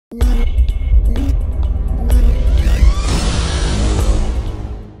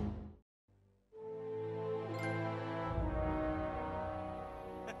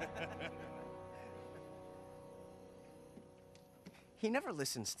never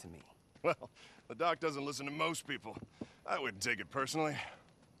listens to me. Well, the doc doesn't listen to most people. I wouldn't take it personally.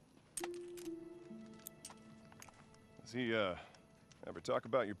 Does he, ever talk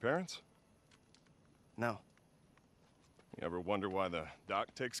about your parents? No. You ever wonder why the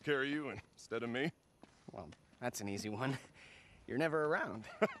doc takes care of you instead of me? Well, that's an easy one. You're never around.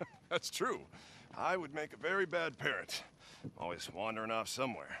 That's true. I would make a very bad parent. Always wandering off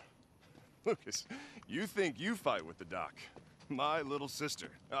somewhere. Lucas, you think you fight with the doc. My little sister,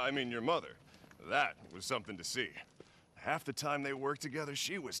 I mean your mother. That was something to see. Half the time they worked together,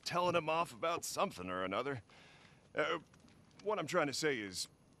 she was telling him off about something or another. What I'm trying to say is,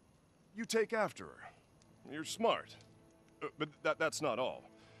 you take after her. You're smart. But that's not all.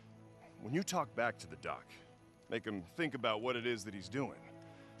 When you talk back to the doc, make him think about what it is that he's doing,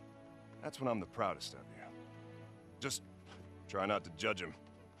 that's when I'm the proudest of you. Just try not to judge him.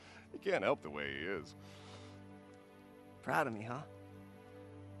 You can't help the way he is. Proud of me, huh?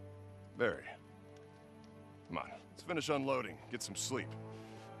 Very. Come on, let's finish unloading, get some sleep.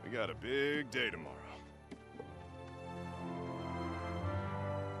 We got a big day tomorrow.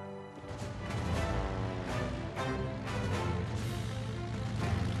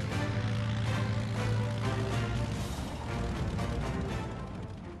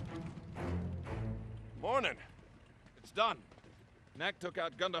 Morning. It's done. Knack took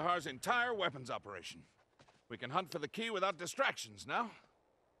out Gundahar's entire weapons operation. We can hunt for the key without distractions now.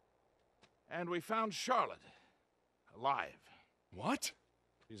 And we found Charlotte. Alive. What?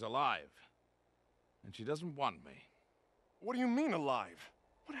 She's alive. And she doesn't want me. What do you mean alive?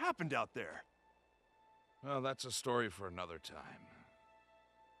 What happened out there? Well, that's a story for another time.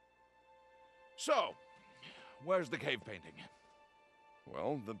 So, where's the cave painting?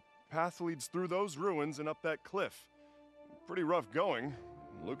 Well, the path leads through those ruins and up that cliff. Pretty rough going.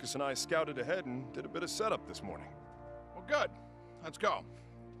 Lucas and I scouted ahead and did a bit of setup this morning. Well, good. Let's go.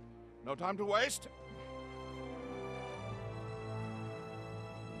 No time to waste.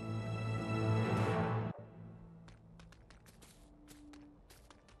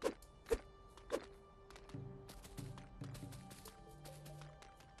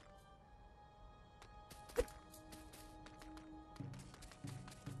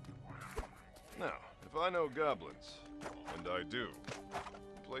 Now, if I know goblins, and I do,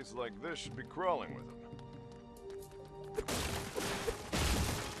 a place like this should be crawling with them.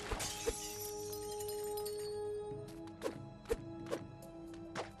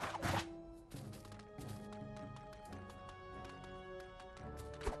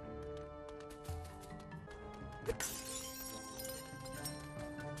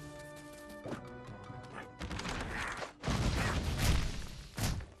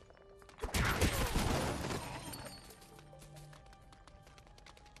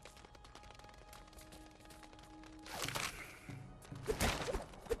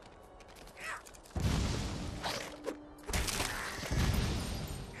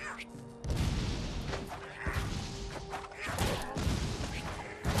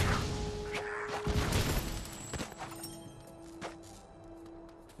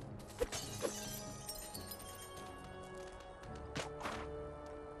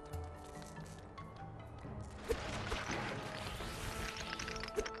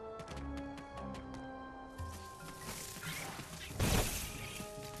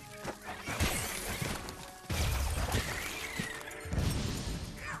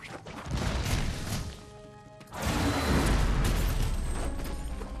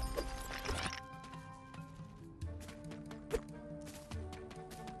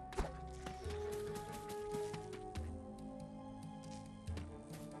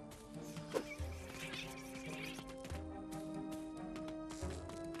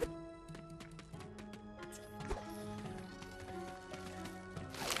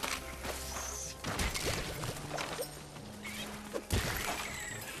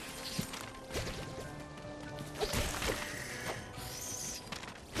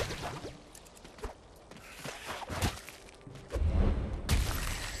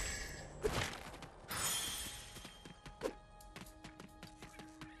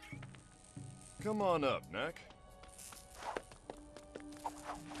 Come on up, Knack.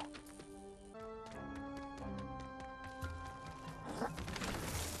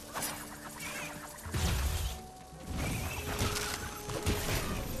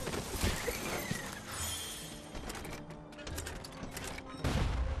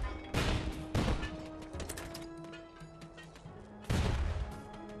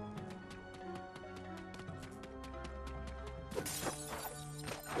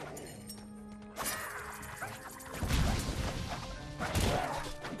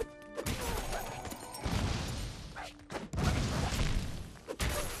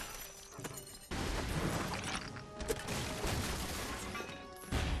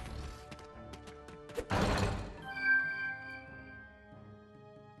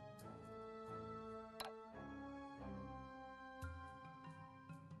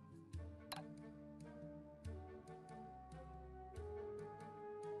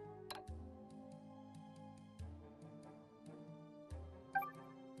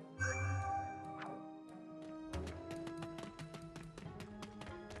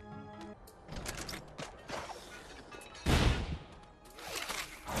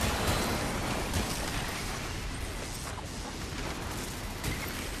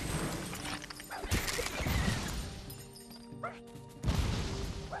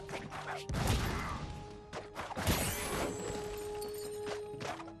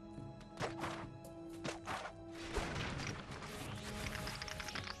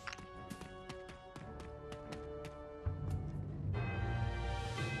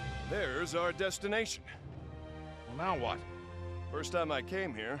 There's our destination. Well, now what? First time I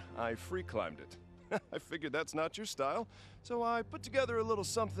came here, I free climbed it. I figured that's not your style, so I put together a little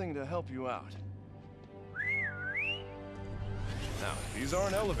something to help you out. Now, these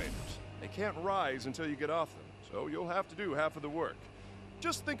aren't elevators. They can't rise until you get off them, so you'll have to do half of the work.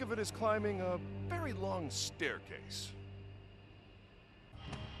 Just think of it as climbing a very long staircase.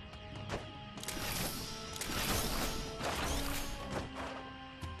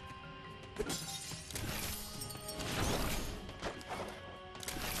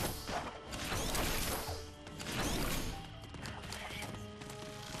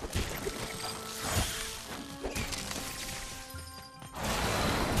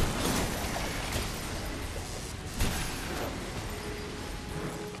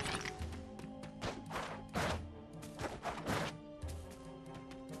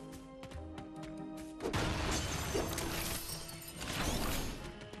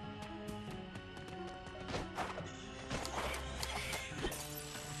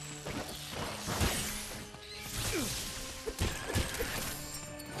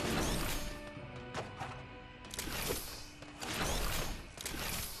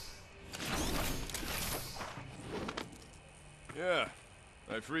 Yeah,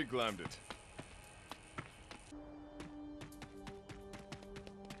 I free climbed it.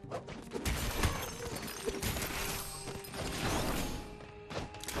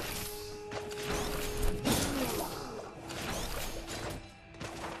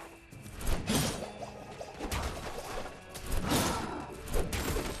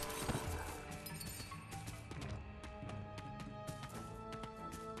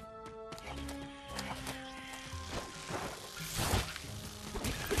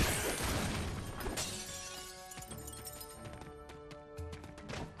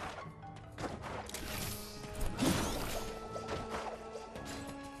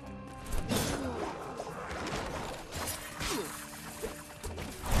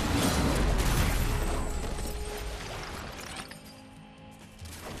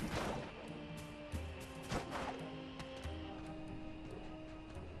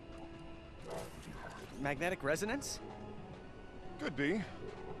 Magnetic resonance? Could be.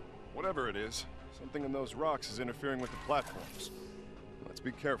 Whatever it is, something in those rocks is interfering with the platforms. Let's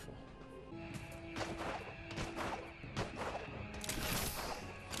be careful.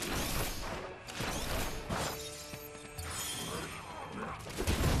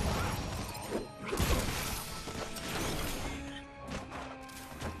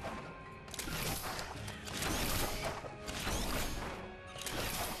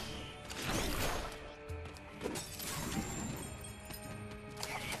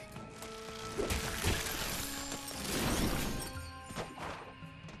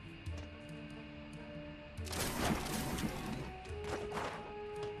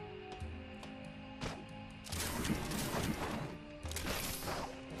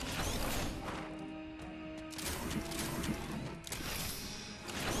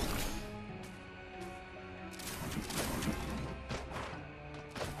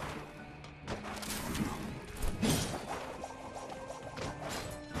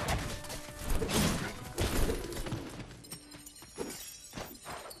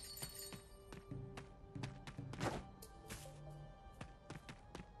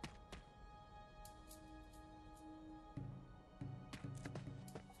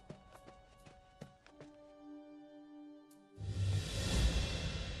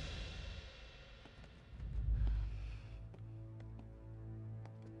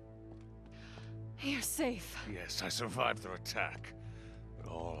 You're safe. Yes, I survived their attack.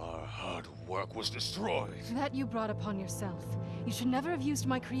 But all our hard work was destroyed. That you brought upon yourself. You should never have used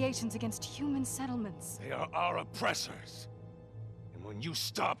my creations against human settlements. They are our oppressors. And when you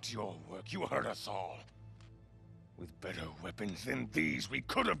stopped your work, you hurt us all. With better weapons than these, we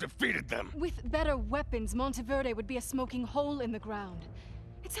could have defeated them. With better weapons, Monteverde would be a smoking hole in the ground.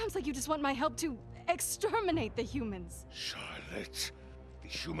 It sounds like you just want my help to exterminate the humans. Charlotte, the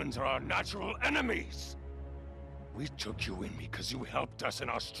humans are our natural enemies. We took you in because you helped us in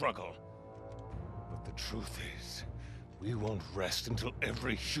our struggle. But the truth is, we won't rest until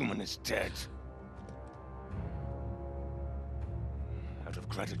every human is dead. Out of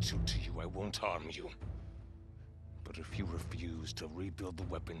gratitude to you, I won't harm you. But if you refuse to rebuild the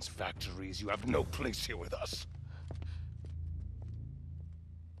weapons factories, you have no place here with us.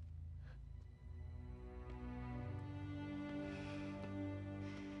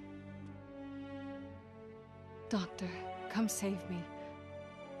 Doctor, come save me.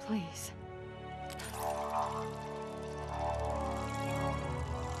 Please.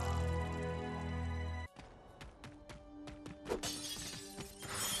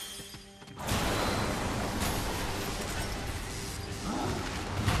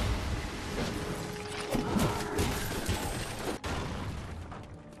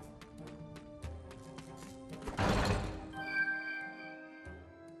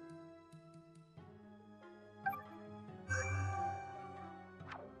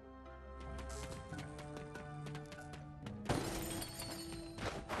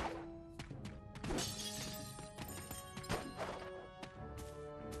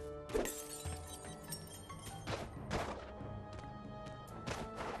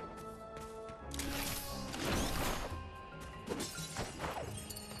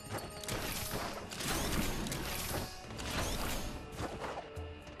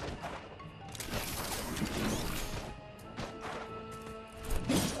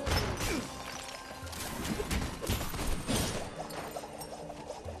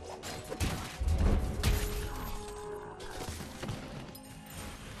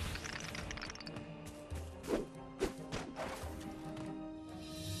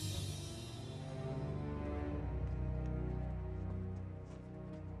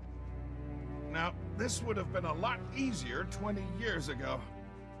 Now, this would have been a lot easier 20 years ago.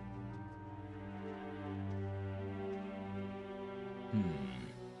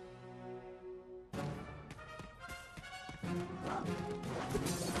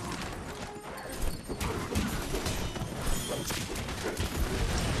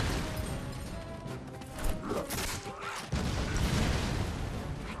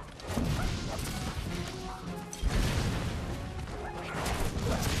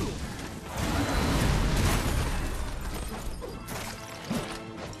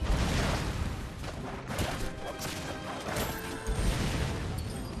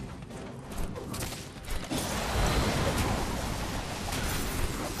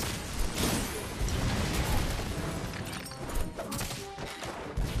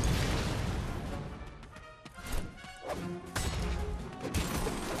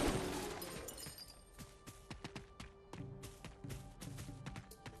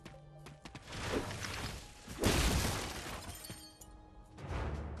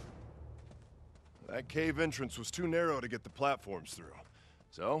 That cave entrance was too narrow to get the platforms through.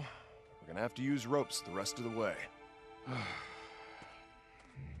 So, we're gonna have to use ropes the rest of the way.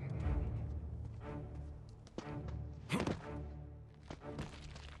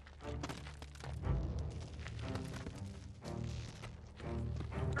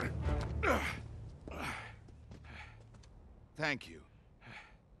 Thank you.